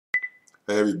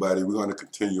Hey everybody, we're going to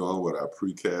continue on with our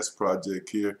precast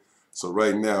project here. So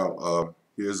right now,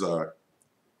 here's our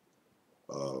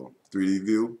 3D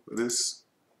view of this.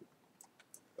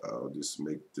 I'll just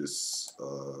make this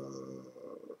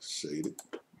shaded.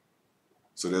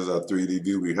 So there's our 3D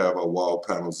view. We have our wall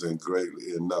panels in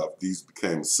greatly enough. These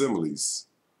became assemblies.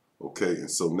 Okay,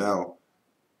 and so now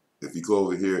if you go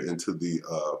over here into the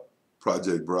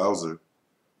project browser,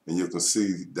 and you can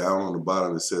see down on the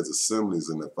bottom it says assemblies,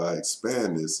 and if I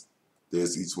expand this,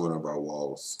 there's each one of our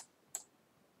walls.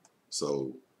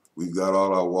 So we've got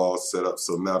all our walls set up.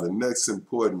 So now the next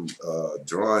important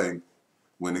drawing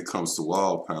when it comes to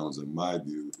wall panels, in my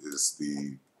view, is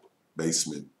the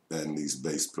basement and these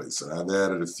base plates. So I've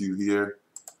added a few here.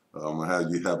 I'm going to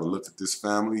have you have a look at this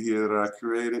family here that I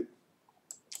created.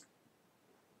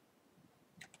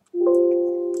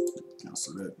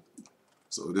 Cancel that.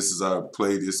 So this is our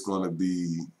plate. It's going to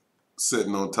be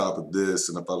sitting on top of this,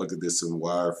 and if I look at this in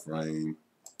wireframe,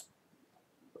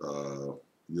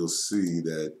 you'll see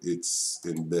that it's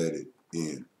embedded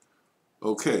in.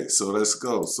 Okay, so let's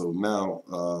go. So now,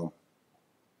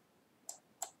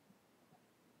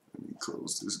 let me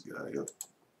close this guy up.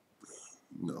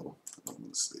 No, I'm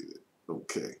going to save it.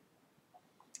 Okay.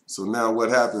 So now what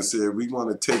happens here, we want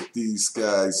to take these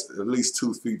guys at least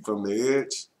 2 feet from the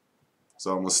edge. So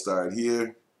I'm going to start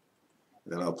here,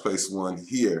 and I'll place one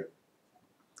here.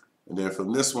 And then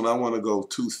from this one, I want to go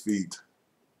 2 feet.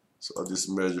 So I'll just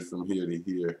measure from here to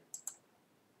here.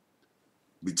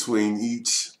 Between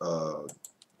each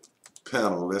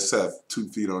panel, let's have 2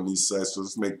 feet on each side. So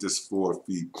let's make this 4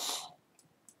 feet.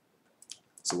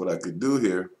 So what I could do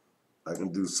here, I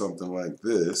can do something like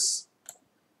this.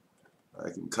 I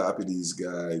can copy these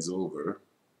guys over.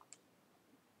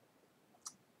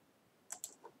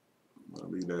 I'll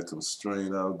leave that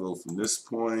constraint. I'll go from this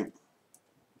point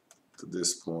to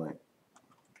this point.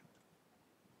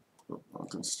 I'll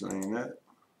constrain that.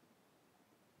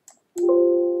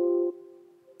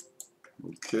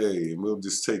 Okay, and we'll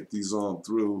just take these on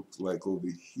through like over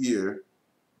here.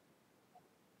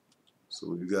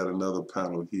 So we got another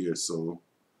panel here. So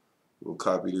we'll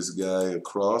copy this guy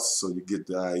across so you get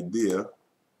the idea.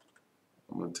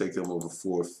 I'm going to take him over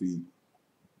 4 feet.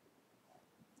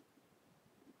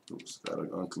 Oops, gotta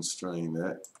unconstrain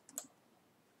that.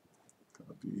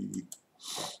 Copy.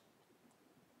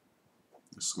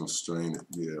 Let's constrain it.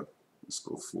 Yeah, let's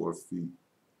go 4 feet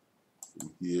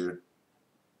from here.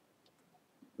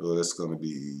 Oh, that's going to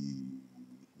be,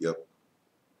 yep.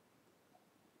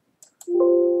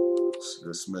 So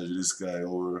let's measure this guy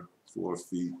over 4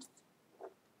 feet.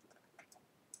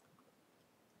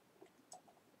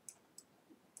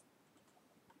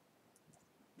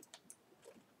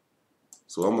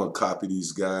 So I'm going to copy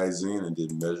these guys in and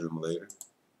then measure them later.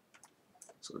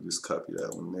 So just copy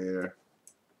that one there.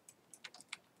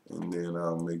 And then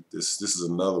I'll make this. This is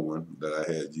another one that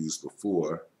I had used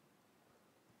before.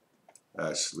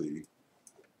 Actually,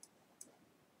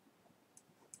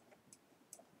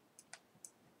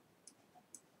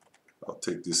 I'll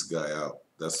take this guy out.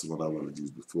 That's the one I want to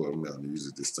use before. I'm not going to use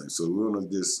it this time. So we're going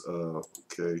to just,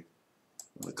 okay,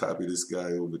 I'm going to copy this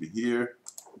guy over to here.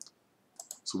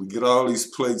 So we get all these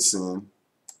plates in.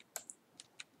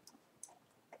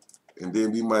 And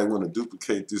then we might want to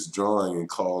duplicate this drawing and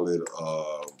call it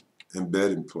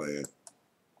embedding plan.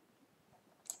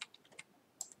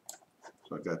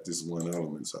 So I got this one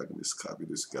element, so I can just copy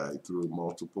this guy through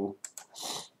multiple.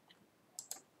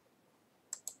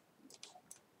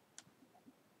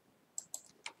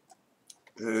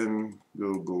 And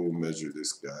we'll go measure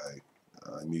this guy.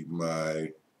 I need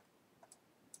my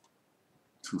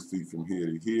 2 feet from here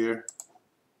to here.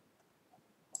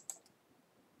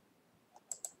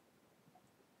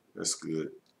 That's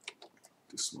good.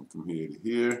 This one from here to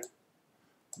here.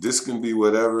 This can be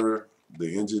whatever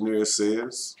the engineer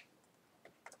says.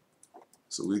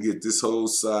 So we get this whole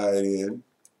side in.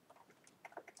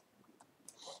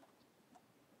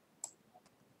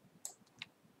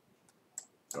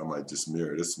 I might just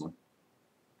mirror this one.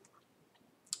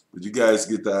 But you guys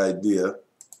get the idea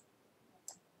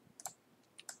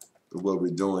of what we're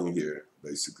doing here,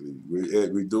 basically.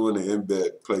 We're doing the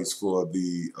embed plates for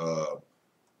the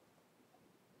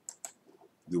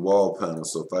wall panel.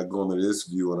 So if I go into this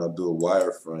view and I do a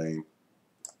wireframe,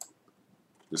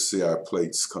 you'll see our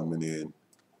plates coming in.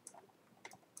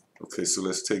 Okay, so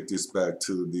let's take this back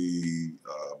to the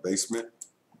basement.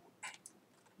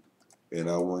 And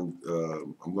I'm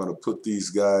going to put these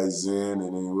guys in,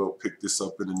 and then we'll pick this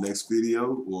up in the next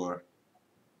video. Or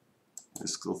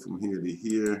let's go from here to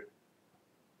here.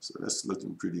 So that's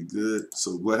looking pretty good.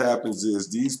 So what happens is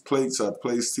these plates are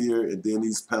placed here, and then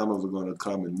these panels are going to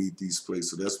come and meet these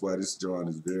plates. So that's why this drawing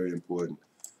is very important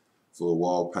for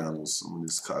wall panels. So I'm going to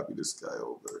just copy this guy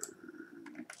over.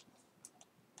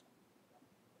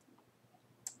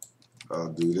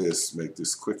 I'll do this, make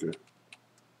this quicker.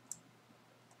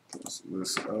 Cancel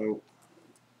this out.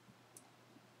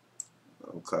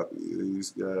 I'll copy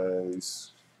these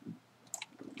guys.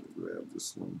 Grab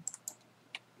this one.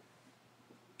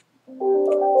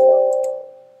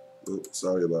 Oops,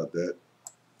 sorry about that.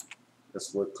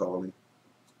 That's what calling.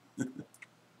 Okay,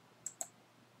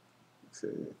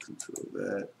 control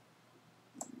that.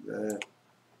 That.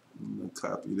 I'm gonna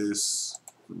copy this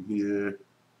from here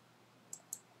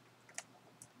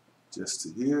just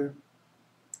to here.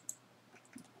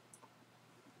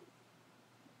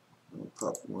 I'll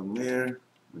pop one there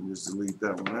and just delete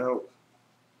that one out.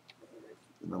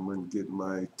 And I'm going to get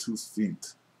my 2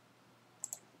 feet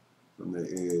from the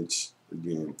edge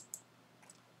again.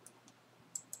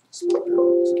 So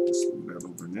just move that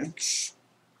over next.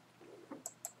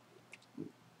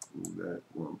 Move that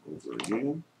one over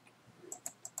again.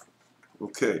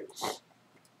 Okay.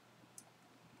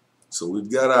 So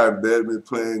we've got our embedment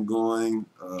plan going.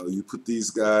 You put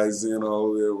these guys in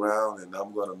all the way around, and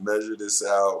I'm going to measure this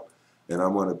out, and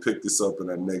I'm going to pick this up in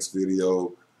our next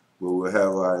video where we'll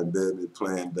have our embedment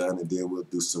plan done, and then we'll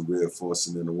do some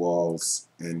reinforcing in the walls,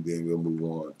 and then we'll move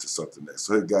on to something next.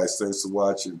 So hey guys, thanks for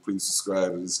watching. Please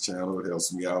subscribe to this channel. It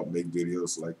helps me out, make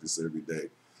videos like this every day.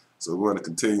 So we're going to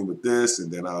continue with this,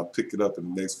 and then I'll pick it up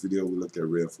in the next video. We'll look at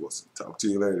reinforcing. Talk to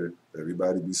you later.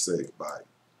 Everybody be safe. Bye.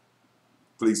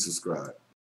 Please subscribe.